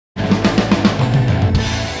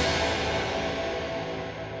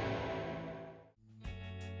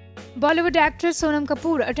Bollywood actress Sonam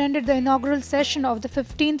Kapoor attended the inaugural session of the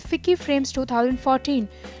 15th FICCI Frames 2014.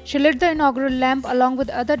 She lit the inaugural lamp along with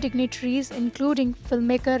other dignitaries including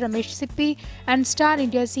filmmaker Ramesh Sippy and Star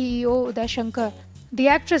India CEO Uday Shankar. The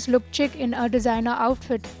actress looked chic in a designer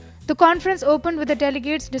outfit. The conference opened with the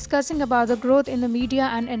delegates discussing about the growth in the media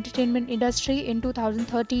and entertainment industry in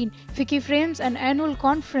 2013. FICCI Frames, an annual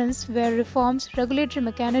conference where reforms, regulatory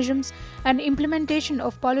mechanisms, and implementation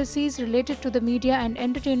of policies related to the media and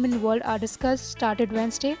entertainment world are discussed, started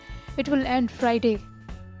Wednesday. It will end Friday.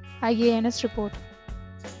 IANS report.